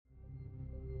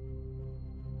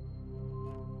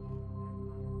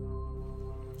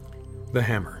The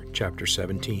Hammer, Chapter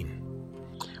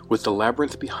 17. With the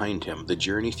labyrinth behind him, the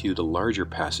journey through the larger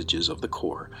passages of the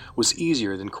Cor was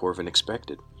easier than Corvin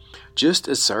expected. Just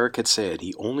as Sarek had said,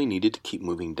 he only needed to keep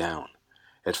moving down.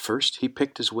 At first, he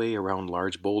picked his way around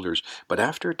large boulders, but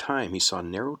after a time he saw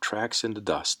narrow tracks in the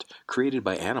dust, created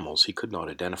by animals he could not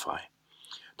identify.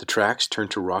 The tracks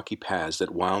turned to rocky paths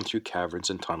that wound through caverns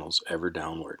and tunnels ever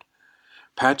downward.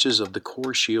 Patches of the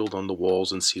Cor shield on the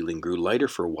walls and ceiling grew lighter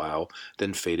for a while,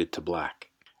 then faded to black.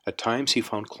 At times he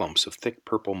found clumps of thick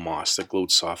purple moss that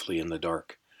glowed softly in the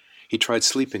dark. He tried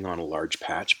sleeping on a large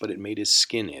patch, but it made his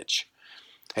skin itch.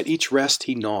 At each rest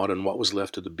he gnawed on what was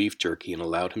left of the beef jerky and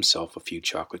allowed himself a few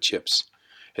chocolate chips.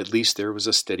 At least there was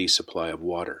a steady supply of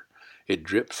water. It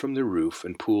dripped from the roof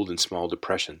and pooled in small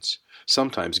depressions,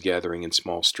 sometimes gathering in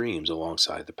small streams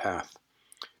alongside the path.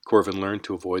 Corvin learned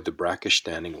to avoid the brackish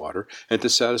standing water and to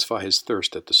satisfy his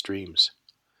thirst at the streams.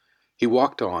 He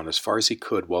walked on as far as he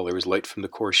could while there was light from the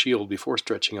Cor shield before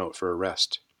stretching out for a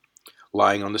rest.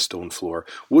 Lying on the stone floor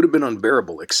would have been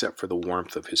unbearable except for the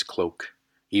warmth of his cloak.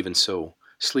 Even so,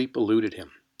 sleep eluded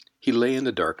him. He lay in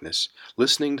the darkness,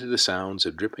 listening to the sounds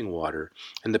of dripping water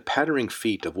and the pattering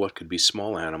feet of what could be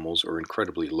small animals or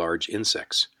incredibly large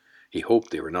insects. He hoped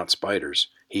they were not spiders.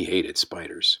 He hated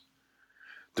spiders.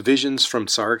 The visions from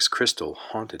Sarek's crystal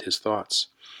haunted his thoughts.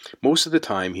 Most of the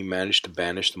time he managed to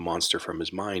banish the monster from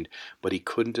his mind, but he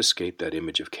couldn't escape that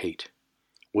image of Kate.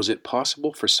 Was it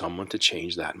possible for someone to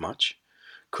change that much?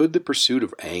 Could the pursuit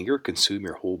of anger consume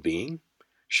your whole being?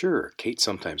 Sure, Kate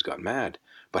sometimes got mad,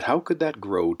 but how could that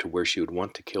grow to where she would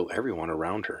want to kill everyone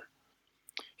around her?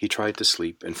 He tried to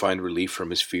sleep and find relief from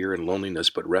his fear and loneliness,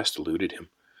 but rest eluded him.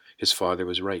 His father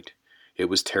was right. It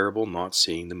was terrible not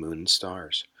seeing the moon and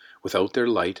stars. Without their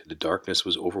light, the darkness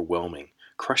was overwhelming,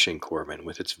 crushing Corvin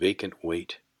with its vacant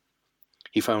weight.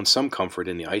 He found some comfort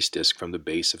in the ice disk from the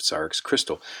base of Sarek's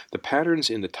crystal. The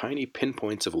patterns in the tiny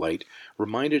pinpoints of light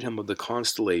reminded him of the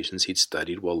constellations he'd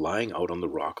studied while lying out on the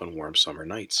rock on warm summer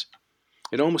nights.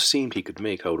 It almost seemed he could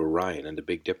make out Orion and the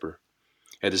Big Dipper.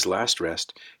 At his last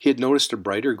rest, he had noticed a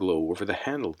brighter glow over the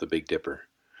handle of the Big Dipper.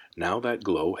 Now that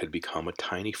glow had become a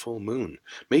tiny full moon,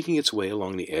 making its way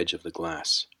along the edge of the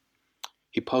glass.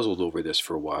 He puzzled over this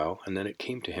for a while, and then it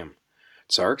came to him.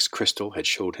 Sarek's crystal had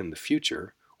showed him the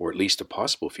future, or at least a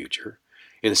possible future.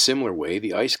 In a similar way,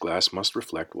 the ice glass must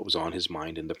reflect what was on his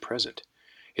mind in the present.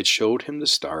 It showed him the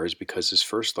stars because his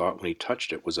first thought when he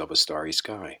touched it was of a starry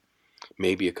sky.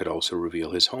 Maybe it could also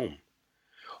reveal his home.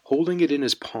 Holding it in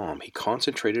his palm, he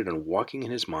concentrated on walking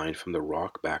in his mind from the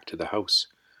rock back to the house.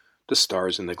 The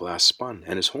stars in the glass spun,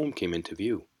 and his home came into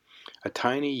view. A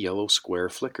tiny yellow square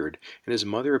flickered, and his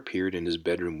mother appeared in his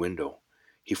bedroom window.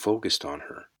 He focused on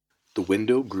her. The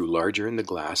window grew larger in the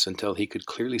glass until he could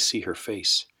clearly see her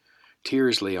face.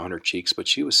 Tears lay on her cheeks, but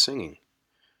she was singing.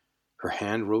 Her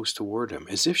hand rose toward him,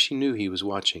 as if she knew he was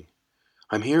watching.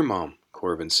 "I'm here, Mom,"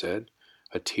 Corvin said.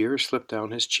 A tear slipped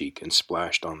down his cheek and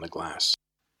splashed on the glass.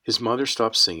 His mother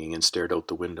stopped singing and stared out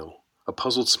the window. A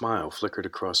puzzled smile flickered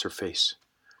across her face.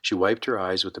 She wiped her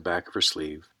eyes with the back of her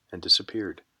sleeve and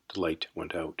disappeared. The light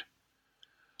went out.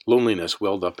 Loneliness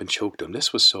welled up and choked him.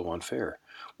 This was so unfair.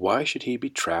 Why should he be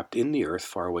trapped in the earth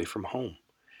far away from home?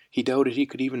 He doubted he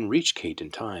could even reach Kate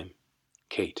in time.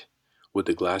 Kate. Would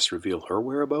the glass reveal her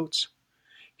whereabouts?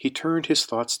 He turned his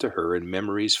thoughts to her and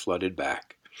memories flooded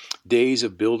back. Days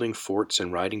of building forts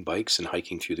and riding bikes and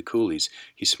hiking through the coulees.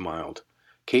 He smiled.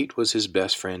 Kate was his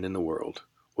best friend in the world.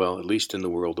 Well, at least in the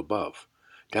world above.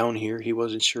 Down here he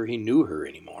wasn't sure he knew her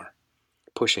anymore.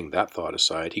 Pushing that thought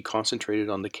aside, he concentrated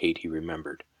on the Kate he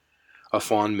remembered. A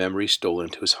fond memory stole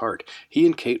into his heart. He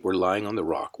and Kate were lying on the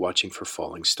rock, watching for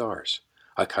falling stars.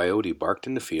 A coyote barked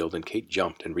in the field, and Kate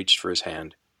jumped and reached for his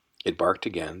hand. It barked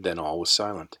again, then all was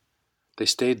silent. They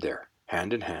stayed there,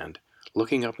 hand in hand,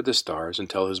 looking up at the stars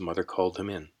until his mother called him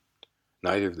in.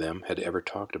 Neither of them had ever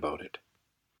talked about it.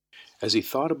 As he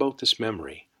thought about this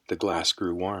memory, the glass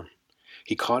grew warm.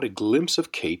 He caught a glimpse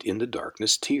of Kate in the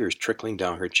darkness, tears trickling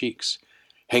down her cheeks.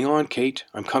 "Hang on, Kate,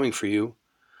 I'm coming for you."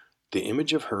 The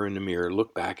image of her in the mirror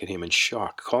looked back at him in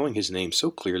shock, calling his name so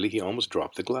clearly he almost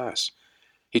dropped the glass.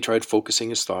 He tried focusing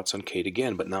his thoughts on Kate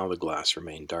again, but now the glass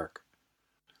remained dark.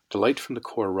 The light from the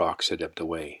Cor rocks had ebbed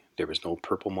away. There was no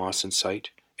purple moss in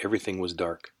sight. Everything was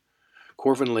dark.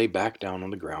 Corvin lay back down on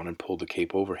the ground and pulled the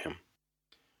cape over him.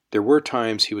 There were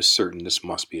times he was certain this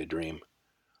must be a dream.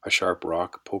 A sharp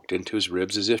rock poked into his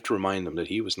ribs as if to remind him that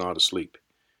he was not asleep.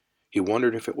 He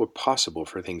wondered if it were possible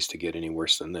for things to get any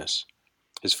worse than this.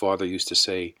 His father used to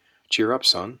say, "Cheer up,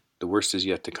 son, the worst is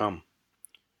yet to come."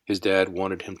 His dad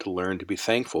wanted him to learn to be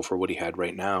thankful for what he had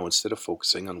right now instead of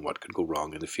focusing on what could go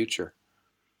wrong in the future.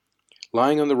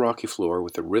 Lying on the rocky floor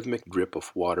with the rhythmic drip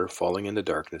of water falling in the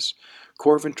darkness,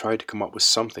 Corvin tried to come up with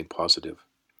something positive.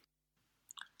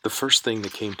 The first thing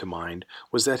that came to mind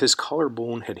was that his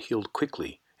collarbone had healed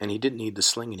quickly and he didn't need the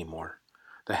sling anymore.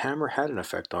 The hammer had an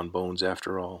effect on bones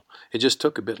after all. It just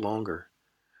took a bit longer.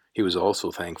 He was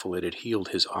also thankful it had healed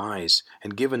his eyes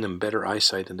and given him better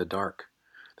eyesight in the dark.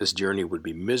 This journey would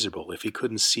be miserable if he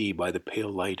couldn't see by the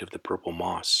pale light of the purple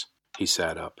moss. He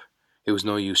sat up. It was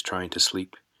no use trying to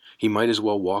sleep. He might as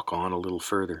well walk on a little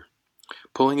further.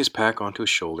 Pulling his pack onto his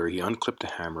shoulder, he unclipped the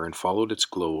hammer and followed its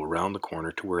glow around the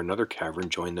corner to where another cavern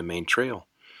joined the main trail.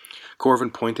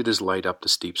 Corvin pointed his light up the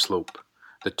steep slope.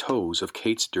 The toes of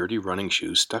Kate's dirty running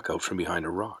shoes stuck out from behind a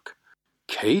rock.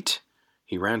 "Kate?"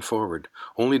 He ran forward,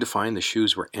 only to find the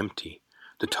shoes were empty.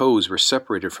 The toes were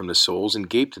separated from the soles and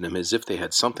gaped at him as if they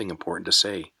had something important to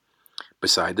say.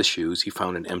 Beside the shoes, he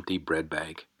found an empty bread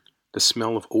bag. The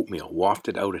smell of oatmeal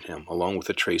wafted out at him, along with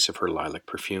a trace of her lilac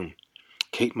perfume.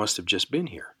 Kate must have just been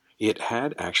here. It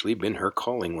had actually been her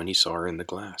calling when he saw her in the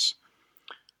glass.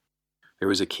 There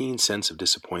was a keen sense of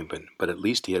disappointment, but at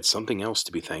least he had something else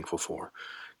to be thankful for.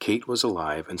 Kate was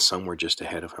alive and somewhere just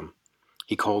ahead of him.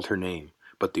 He called her name,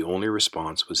 but the only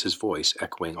response was his voice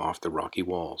echoing off the rocky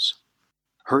walls.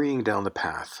 Hurrying down the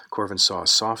path, Corvin saw a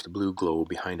soft blue glow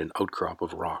behind an outcrop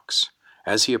of rocks.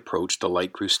 As he approached, the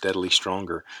light grew steadily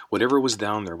stronger. Whatever was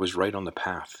down there was right on the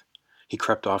path. He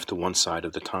crept off to one side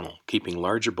of the tunnel, keeping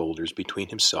larger boulders between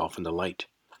himself and the light.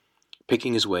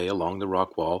 Picking his way along the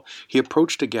rock wall, he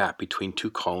approached a gap between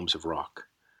two columns of rock.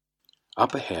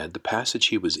 Up ahead, the passage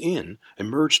he was in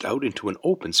emerged out into an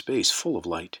open space full of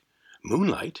light.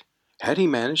 Moonlight? Had he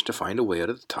managed to find a way out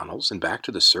of the tunnels and back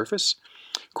to the surface?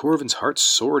 Corvin's heart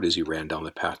soared as he ran down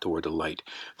the path toward the light.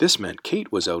 This meant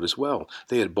Kate was out as well.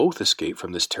 They had both escaped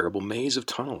from this terrible maze of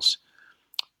tunnels.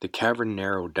 The cavern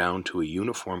narrowed down to a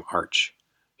uniform arch.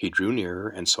 He drew nearer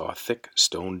and saw a thick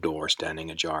stone door standing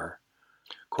ajar.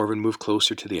 Corvin moved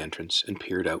closer to the entrance and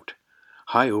peered out.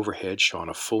 High overhead shone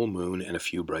a full moon and a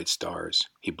few bright stars.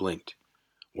 He blinked.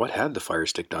 What had the fire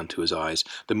stick done to his eyes?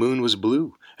 The moon was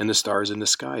blue, and the stars in the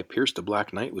sky pierced the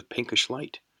black night with pinkish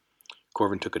light.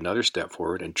 Corvin took another step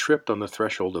forward and tripped on the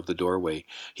threshold of the doorway.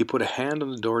 He put a hand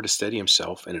on the door to steady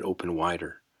himself, and it opened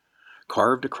wider.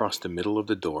 Carved across the middle of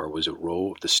the door was a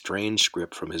row of the strange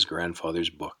script from his grandfather's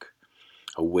book.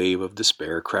 A wave of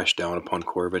despair crashed down upon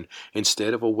Corvin.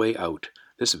 Instead of a way out,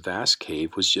 this vast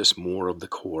cave was just more of the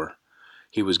core.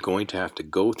 He was going to have to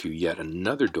go through yet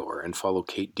another door and follow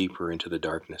Kate deeper into the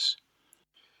darkness.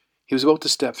 He was about to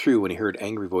step through when he heard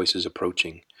angry voices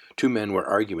approaching. 2 men were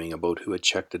arguing about who had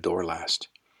checked the door last.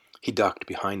 He ducked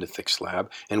behind a thick slab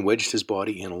and wedged his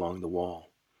body in along the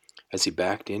wall. As he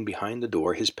backed in behind the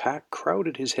door, his pack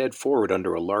crowded his head forward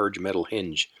under a large metal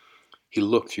hinge. He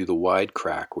looked through the wide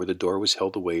crack where the door was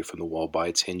held away from the wall by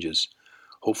its hinges.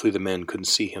 Hopefully the men couldn't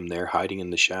see him there hiding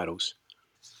in the shadows.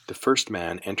 The first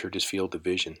man entered his field of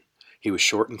vision. He was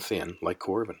short and thin, like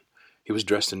Corvin. He was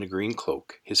dressed in a green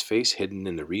cloak, his face hidden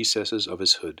in the recesses of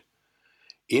his hood.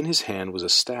 In his hand was a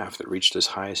staff that reached as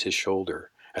high as his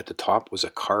shoulder. At the top was a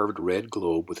carved red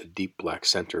globe with a deep black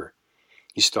center.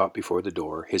 He stopped before the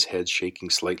door, his head shaking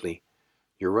slightly.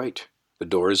 "You're right. The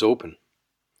door is open."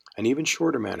 An even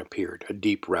shorter man appeared. A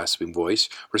deep, rasping voice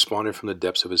responded from the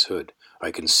depths of his hood.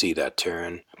 "I can see that,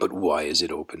 Tarran, but why is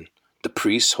it open? The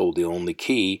priests hold the only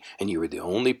key, and you are the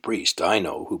only priest I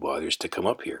know who bothers to come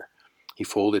up here." He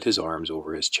folded his arms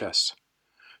over his chest.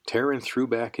 Tarran threw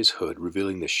back his hood,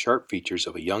 revealing the sharp features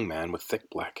of a young man with thick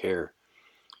black hair.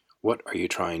 "What are you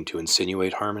trying to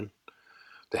insinuate, Harmon?"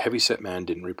 The heavy-set man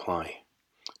didn't reply.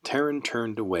 Tarran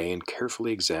turned away and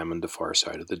carefully examined the far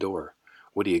side of the door.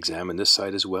 Would he examine this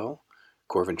side as well?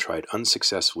 Corvin tried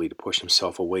unsuccessfully to push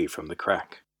himself away from the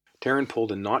crack. Tarran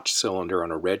pulled a notched cylinder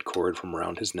on a red cord from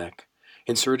around his neck,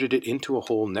 inserted it into a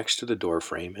hole next to the door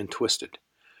frame, and twisted.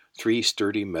 3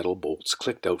 sturdy metal bolts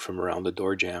clicked out from around the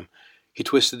door jamb. He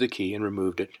twisted the key and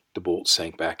removed it. The bolt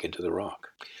sank back into the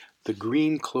rock. The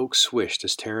green cloak swished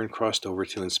as Tarran crossed over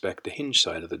to inspect the hinge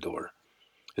side of the door.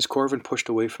 As Corvin pushed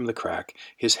away from the crack,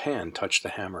 his hand touched the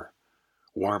hammer.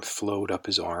 Warmth flowed up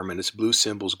his arm, and its blue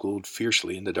symbols glowed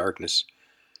fiercely in the darkness.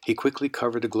 He quickly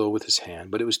covered the glow with his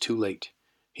hand, but it was too late.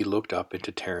 He looked up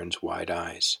into Tarran's wide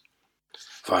eyes.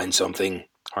 "Find something?"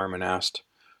 Harmon asked.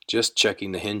 "Just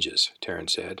checking the hinges," Tarran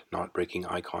said, not breaking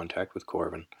eye contact with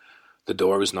Corvin. "The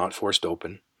door was not forced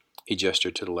open." He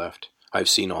gestured to the left. "I've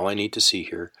seen all I need to see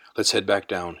here. Let's head back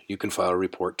down. You can file a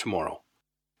report tomorrow."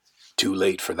 "Too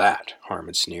late for that,"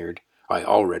 Harmon sneered. "I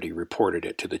already reported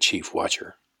it to the chief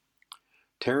watcher."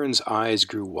 Tarran's eyes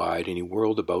grew wide, and he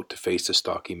whirled about to face the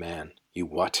stocky man. "You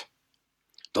what?"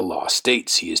 The law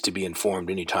states he is to be informed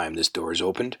any time this door is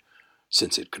opened.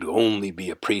 Since it could only be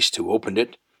a priest who opened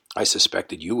it, I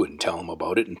suspected you wouldn't tell him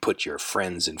about it and put your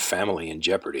friends and family in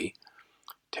jeopardy."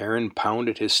 Tarran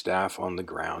pounded his staff on the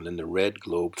ground, and the red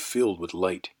globe filled with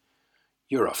light.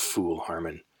 "You're a fool,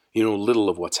 Harmon. You know little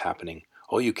of what's happening.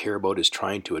 All you care about is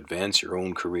trying to advance your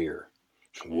own career."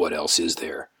 "What else is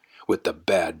there? With the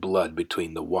bad blood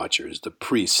between the Watchers, the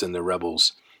priests, and the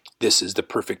rebels, this is the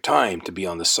perfect time to be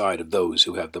on the side of those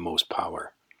who have the most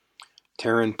power."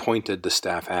 Tarran pointed the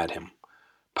staff at him.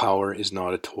 "Power is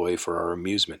not a toy for our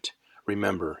amusement.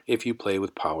 Remember, if you play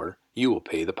with power, you will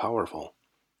pay the powerful."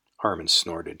 Harmon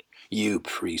snorted. "You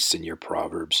priests and your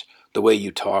proverbs. The way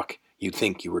you talk, you'd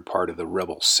think you were part of the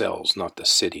rebel cells, not the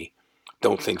city.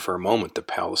 Don't think for a moment the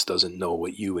palace doesn't know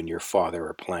what you and your father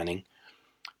are planning."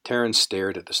 Tarran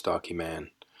stared at the stocky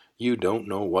man. "You don't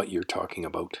know what you're talking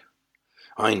about."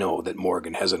 "I know that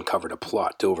Morgan has uncovered a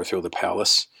plot to overthrow the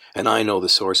palace, and I know the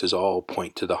sources all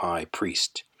point to the high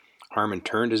priest." Harmon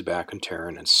turned his back on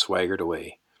Tarran and swaggered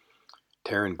away.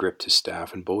 Tarran gripped his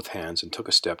staff in both hands and took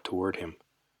a step toward him.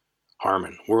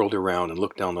 Harmon whirled around and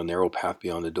looked down the narrow path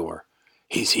beyond the door.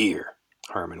 "He's here,"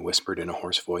 Harmon whispered in a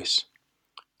hoarse voice.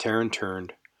 Tarran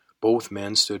turned. Both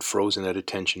men stood frozen at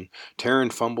attention.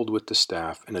 Tarran fumbled with the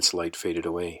staff, and its light faded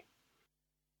away.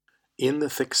 In the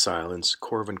thick silence,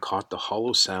 Corvin caught the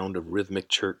hollow sound of rhythmic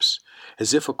chirps,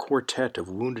 as if a quartet of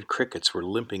wounded crickets were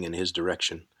limping in his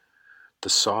direction. The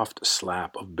soft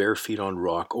slap of bare feet on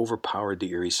rock overpowered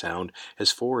the eerie sound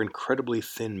as four incredibly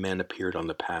thin men appeared on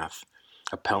the path,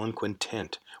 a palanquin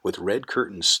tent with red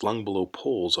curtains slung below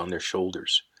poles on their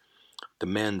shoulders. The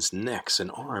men's necks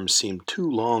and arms seemed too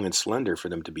long and slender for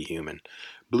them to be human.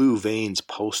 Blue veins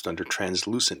pulsed under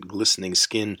translucent, glistening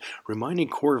skin, reminding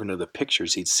Corvin of the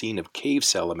pictures he'd seen of cave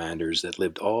salamanders that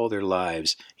lived all their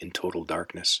lives in total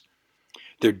darkness.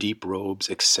 Their deep robes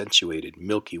accentuated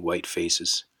milky white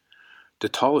faces. The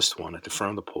tallest one at the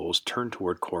front of the poles turned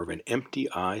toward Corvin,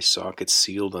 empty eye sockets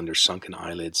sealed under sunken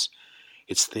eyelids.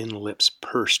 Its thin lips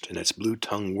pursed and its blue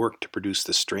tongue worked to produce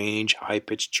the strange,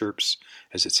 high-pitched chirps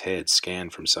as its head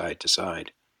scanned from side to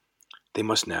side. They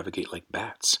must navigate like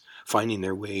bats, finding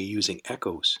their way using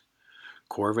echoes.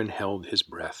 Corvin held his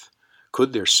breath.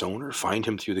 Could their sonar find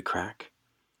him through the crack?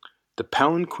 The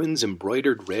palanquin's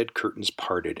embroidered red curtains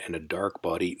parted and a dark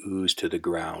body oozed to the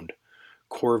ground.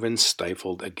 Corvin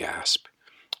stifled a gasp.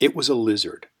 It was a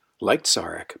lizard, like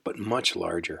Sarek, but much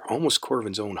larger, almost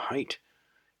Corvin's own height.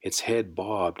 Its head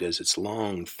bobbed as its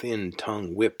long, thin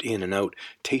tongue whipped in and out,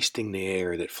 tasting the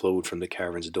air that flowed from the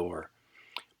cavern's door.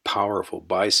 Powerful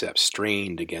biceps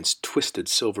strained against twisted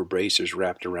silver bracers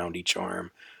wrapped around each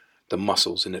arm. The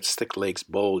muscles in its thick legs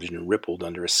bulged and rippled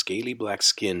under a scaly black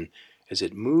skin as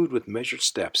it moved with measured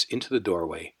steps into the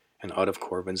doorway and out of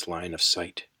Corvin's line of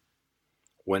sight.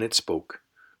 When it spoke,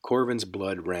 Corvin's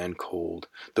blood ran cold.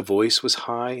 The voice was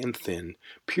high and thin,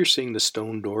 piercing the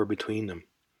stone door between them.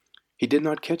 He did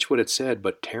not catch what it said,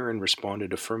 but Tarran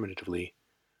responded affirmatively.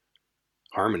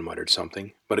 Harmon muttered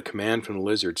something, but a command from the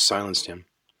lizard silenced him.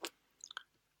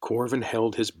 Corvin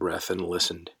held his breath and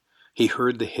listened. He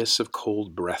heard the hiss of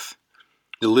cold breath.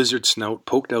 The lizard's snout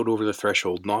poked out over the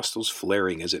threshold, nostrils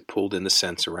flaring as it pulled in the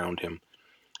scents around him.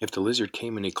 If the lizard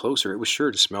came any closer, it was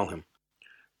sure to smell him.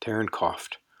 Tarran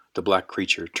coughed. The black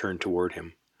creature turned toward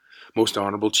him. "Most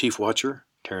Honorable Chief Watcher,"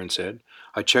 Tarran said,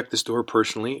 "I checked this door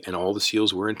personally, and all the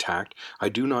seals were intact. I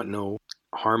do not know—"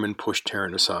 Harmon pushed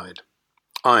Tarran aside.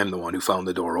 "I'm the one who found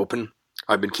the door open.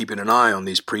 I've been keeping an eye on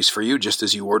these priests for you, just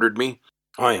as you ordered me.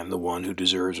 I am the one who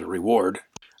deserves a reward."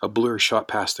 A blur shot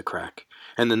past the crack,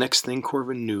 and the next thing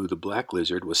Corvin knew, the black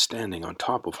lizard was standing on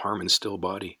top of Harmon's still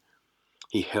body.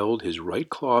 He held his right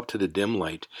claw up to the dim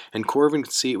light, and Corvin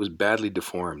could see it was badly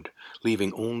deformed,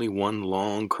 leaving only one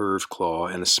long curved claw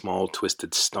and a small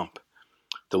twisted stump.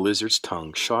 The lizard's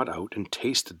tongue shot out and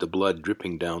tasted the blood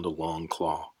dripping down the long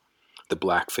claw. The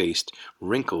black face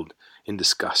wrinkled in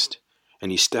disgust, and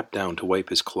he stepped down to wipe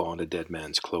his claw on the dead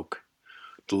man's cloak.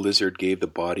 The lizard gave the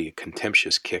body a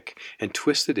contemptuous kick and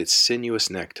twisted its sinuous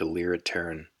neck to leer at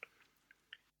Tarran.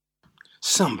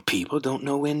 "Some people don't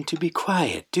know when to be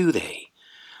quiet, do they?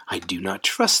 I do not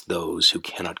trust those who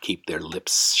cannot keep their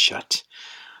lips shut."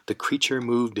 The creature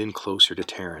moved in closer to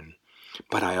Tarran.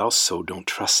 "But I also don't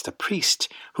trust a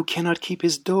priest who cannot keep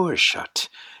his door shut.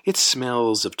 It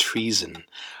smells of treason,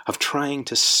 of trying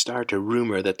to start a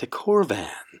rumor that the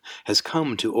Corvan has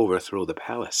come to overthrow the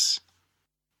palace."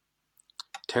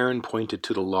 Tarran pointed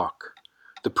to the lock.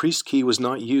 The priest key was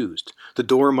not used. The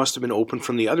door must have been opened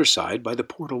from the other side by the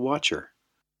portal watcher.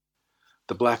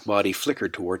 The black body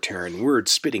flickered toward Tarran,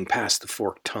 words spitting past the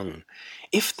forked tongue.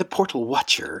 If the portal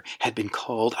watcher had been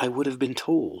called, I would have been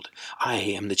told. I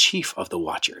am the chief of the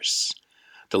watchers.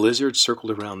 The lizard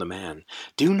circled around the man.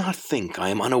 Do not think I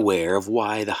am unaware of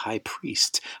why the high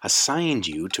priest assigned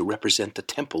you to represent the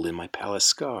temple in my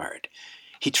palace guard.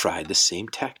 He tried the same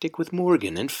tactic with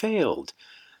Morgan and failed.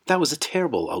 That was a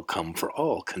terrible outcome for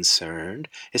all concerned,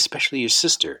 especially your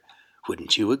sister.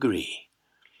 Wouldn't you agree?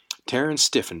 Tarran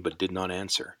stiffened but did not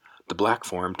answer. The black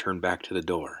form turned back to the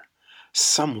door.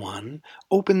 Someone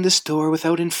opened this door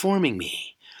without informing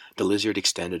me. The lizard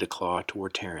extended a claw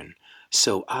toward Tarran.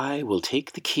 So I will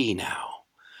take the key now.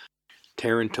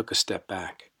 Tarran took a step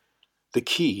back. The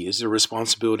key is the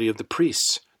responsibility of the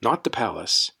priests, not the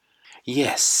palace.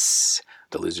 Yes,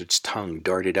 the lizard's tongue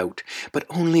darted out, but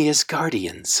only as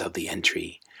guardians of the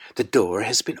entry. The door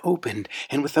has been opened,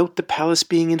 and without the palace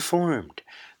being informed.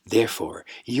 Therefore,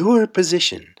 your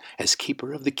position as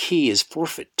keeper of the key is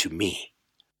forfeit to me.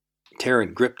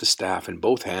 Tarran gripped the staff in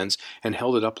both hands and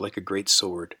held it up like a great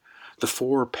sword. The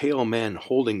 4 pale men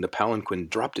holding the palanquin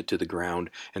dropped it to the ground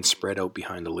and spread out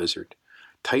behind the lizard.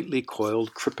 Tightly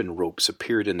coiled crippen ropes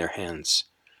appeared in their hands.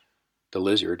 The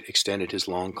lizard extended his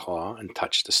long claw and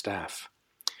touched the staff.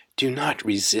 Do not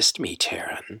resist me,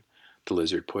 Tarran. The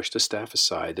lizard pushed the staff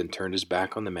aside, then turned his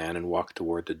back on the man and walked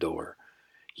toward the door.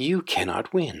 You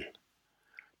cannot win.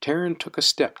 Tarran took a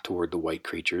step toward the white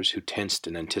creatures, who tensed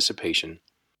in anticipation.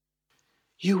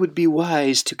 You would be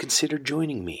wise to consider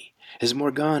joining me, as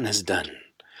Morgan has done.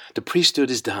 The priesthood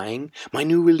is dying. My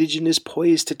new religion is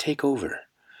poised to take over.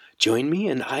 Join me,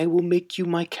 and I will make you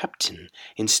my captain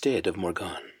instead of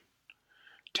Morgan.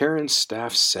 Tarran's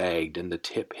staff sagged, and the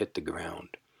tip hit the ground.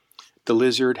 The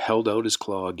lizard held out his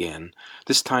claw again.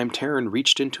 This time Tarran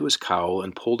reached into his cowl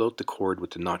and pulled out the cord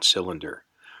with the notch cylinder.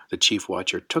 The chief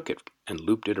watcher took it and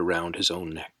looped it around his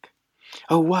own neck.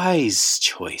 A wise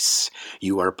choice.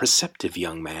 You are a perceptive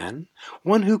young man,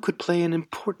 one who could play an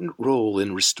important role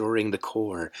in restoring the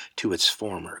Cor to its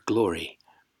former glory.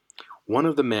 One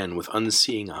of the men with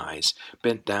unseeing eyes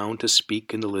bent down to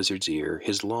speak in the lizard's ear,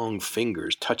 his long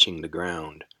fingers touching the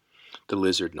ground. The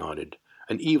lizard nodded.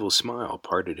 An evil smile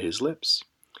parted his lips.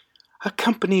 A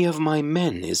company of my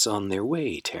men is on their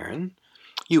way, Tarran.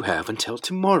 You have until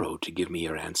tomorrow to give me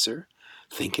your answer.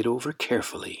 Think it over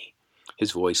carefully.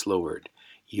 His voice lowered.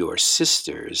 Your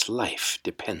sister's life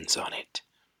depends on it.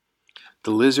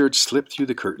 The lizard slipped through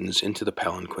the curtains into the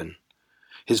palanquin.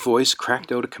 His voice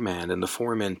cracked out a command, and the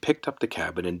 4 men picked up the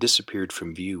cabin and disappeared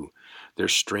from view, their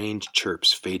strange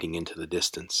chirps fading into the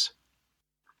distance.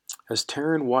 As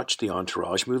Tarran watched the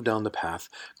entourage move down the path,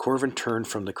 Corvin turned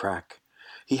from the crack.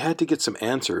 He had to get some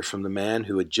answers from the man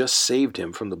who had just saved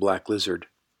him from the black lizard.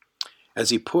 As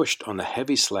he pushed on the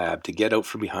heavy slab to get out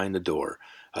from behind the door,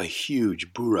 a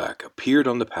huge burak appeared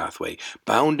on the pathway,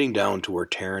 bounding down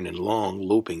toward Tarran in long,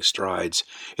 loping strides.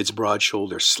 Its broad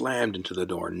shoulder slammed into the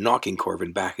door, knocking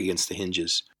Corvin back against the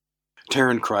hinges.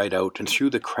 Tarran cried out, and through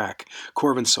the crack,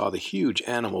 Corvin saw the huge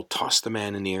animal toss the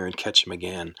man in the air and catch him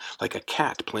again, like a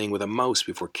cat playing with a mouse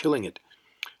before killing it.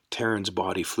 Tarran's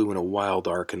body flew in a wild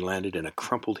arc and landed in a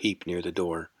crumpled heap near the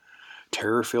door.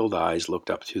 Terror-filled eyes looked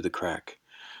up through the crack.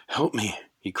 "Help me,"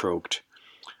 he croaked.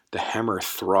 The hammer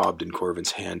throbbed in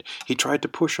Corvin's hand. He tried to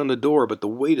push on the door, but the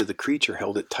weight of the creature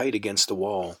held it tight against the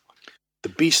wall. The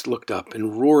beast looked up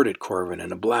and roared at Corvin,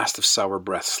 and a blast of sour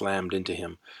breath slammed into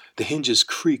him. The hinges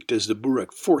creaked as the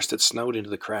burak forced its snout into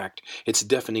the crack. Its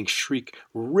deafening shriek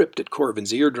ripped at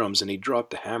Corvin's eardrums, and he dropped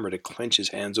the hammer to clench his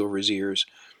hands over his ears.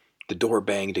 The door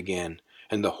banged again,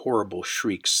 and the horrible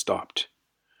shriek stopped.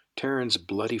 Tarran's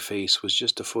bloody face was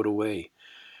just a foot away.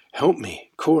 "Help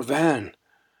me, Corvan!"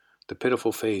 The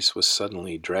pitiful face was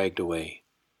suddenly dragged away.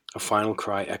 A final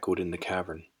cry echoed in the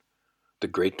cavern. The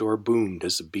great door boomed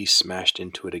as the beast smashed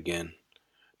into it again.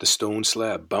 The stone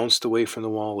slab bounced away from the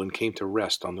wall and came to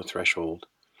rest on the threshold.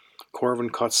 Corvin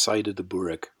caught sight of the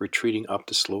burak retreating up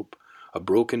the slope, a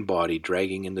broken body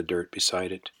dragging in the dirt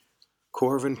beside it.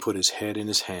 Corvin put his head in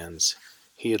his hands.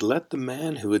 He had let the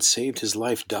man who had saved his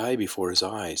life die before his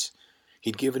eyes.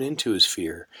 He'd given in to his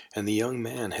fear, and the young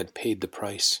man had paid the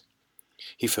price.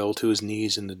 He fell to his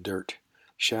knees in the dirt.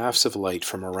 Shafts of light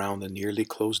from around the nearly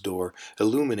closed door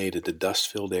illuminated the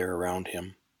dust-filled air around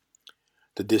him.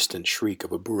 The distant shriek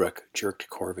of a burak jerked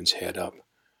Corvin's head up.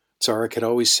 Tsarik had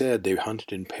always said they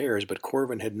hunted in pairs, but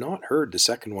Corvin had not heard the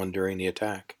second one during the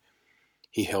attack.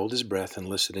 He held his breath and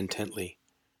listened intently.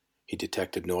 He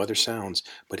detected no other sounds,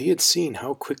 but he had seen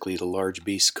how quickly the large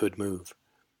beast could move.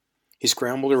 He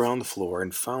scrambled around the floor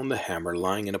and found the hammer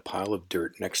lying in a pile of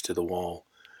dirt next to the wall.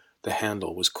 The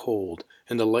handle was cold,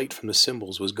 and the light from the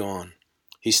cymbals was gone.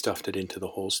 He stuffed it into the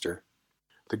holster.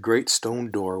 The great stone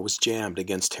door was jammed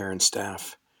against Tarran's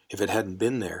staff. If it hadn't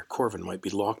been there, Corvin might be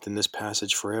locked in this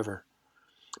passage forever.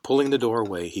 Pulling the door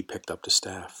away, he picked up the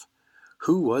staff.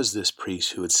 Who was this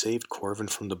priest who had saved Corvin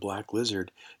from the black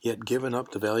lizard, yet given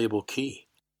up the valuable key?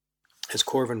 As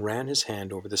Corvin ran his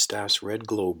hand over the staff's red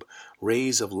globe,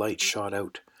 rays of light shot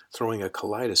out, throwing a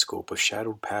kaleidoscope of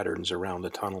shadowed patterns around the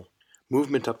tunnel.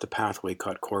 Movement up the pathway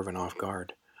caught Corvin off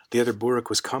guard. The other Burek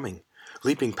was coming.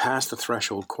 Leaping past the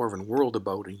threshold, Corvin whirled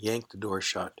about and yanked the door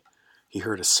shut. He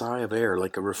heard a sigh of air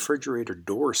like a refrigerator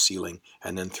door sealing,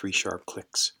 and then 3 sharp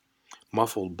clicks.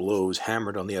 Muffled blows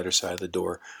hammered on the other side of the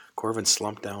door. Corvin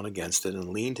slumped down against it and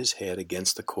leaned his head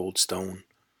against the cold stone.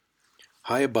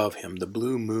 High above him, the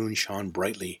blue moon shone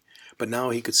brightly, but now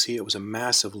he could see it was a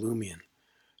mass of lumion.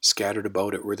 Scattered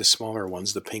about it were the smaller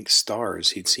ones, the pink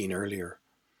stars he'd seen earlier.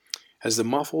 As the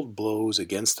muffled blows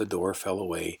against the door fell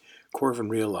away, Corvin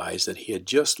realized that he had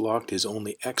just locked his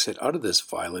only exit out of this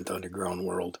violent underground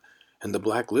world, and the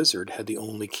black lizard had the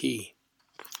only key.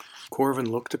 Corvin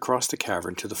looked across the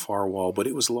cavern to the far wall, but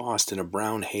it was lost in a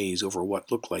brown haze over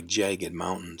what looked like jagged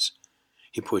mountains.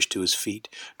 He pushed to his feet,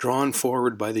 drawn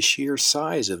forward by the sheer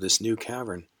size of this new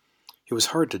cavern. It was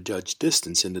hard to judge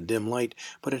distance in the dim light,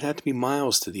 but it had to be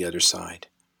miles to the other side.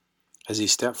 As he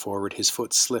stepped forward, his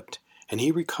foot slipped, and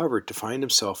he recovered to find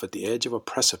himself at the edge of a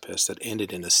precipice that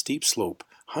ended in a steep slope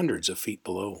hundreds of feet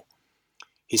below.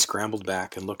 He scrambled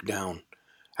back and looked down.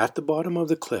 At the bottom of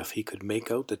the cliff he could make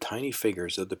out the tiny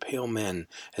figures of the pale men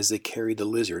as they carried the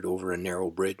lizard over a narrow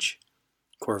bridge.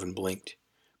 Corvin blinked.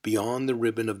 Beyond the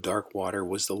ribbon of dark water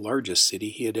was the largest city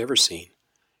he had ever seen.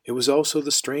 It was also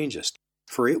the strangest,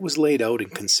 for it was laid out in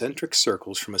concentric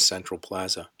circles from a central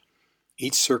plaza.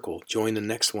 Each circle joined the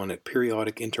next one at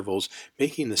periodic intervals,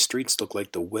 making the streets look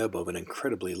like the web of an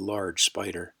incredibly large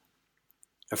spider.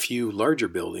 A few larger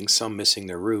buildings, some missing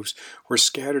their roofs, were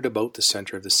scattered about the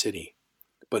center of the city,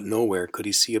 but nowhere could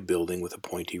he see a building with a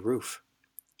pointy roof.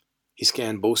 He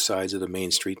scanned both sides of the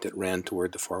main street that ran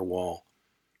toward the far wall.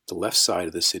 The left side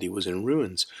of the city was in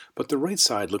ruins, but the right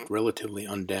side looked relatively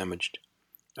undamaged.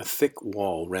 A thick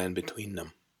wall ran between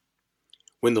them.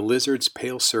 When the lizard's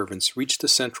pale servants reached the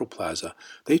central plaza,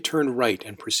 they turned right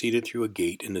and proceeded through a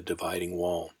gate in the dividing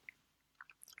wall.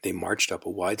 They marched up a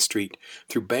wide street,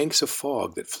 through banks of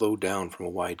fog that flowed down from a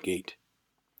wide gate.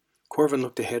 Corvin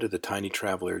looked ahead of the tiny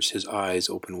travelers, his eyes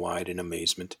open wide in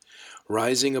amazement.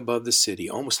 Rising above the city,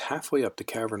 almost halfway up the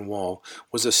cavern wall,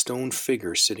 was a stone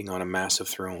figure sitting on a massive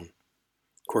throne.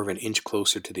 Corvin inched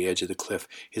closer to the edge of the cliff,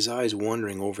 his eyes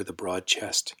wandering over the broad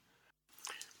chest.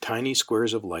 Tiny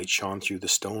squares of light shone through the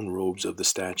stone robes of the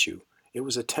statue. It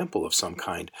was a temple of some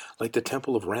kind, like the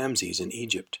temple of Ramses in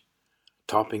Egypt.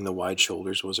 Topping the wide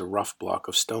shoulders was a rough block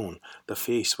of stone. The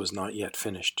face was not yet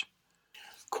finished.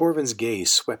 Corvin's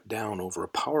gaze swept down over a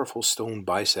powerful stone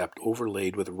bicep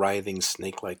overlaid with writhing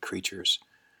snake-like creatures.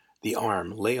 The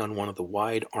arm lay on one of the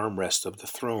wide armrests of the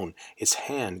throne, its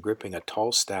hand gripping a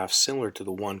tall staff similar to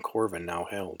the one Corvin now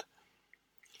held.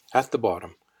 At the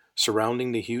bottom,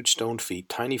 surrounding the huge stone feet,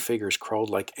 tiny figures crawled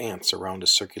like ants around a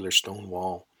circular stone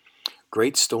wall.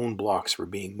 Great stone blocks were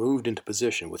being moved into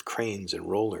position with cranes and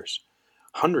rollers.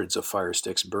 Hundreds of fire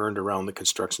sticks burned around the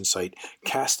construction site,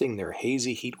 casting their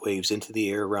hazy heat waves into the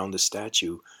air around the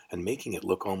statue and making it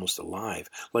look almost alive,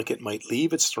 like it might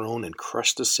leave its throne and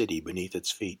crush the city beneath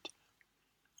its feet.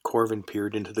 Corvin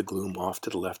peered into the gloom off to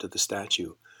the left of the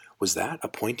statue. Was that a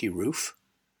pointy roof?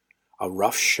 A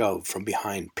rough shove from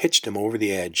behind pitched him over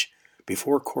the edge.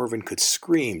 Before Corvin could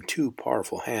scream, 2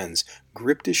 powerful hands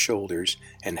gripped his shoulders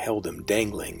and held him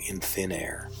dangling in thin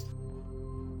air.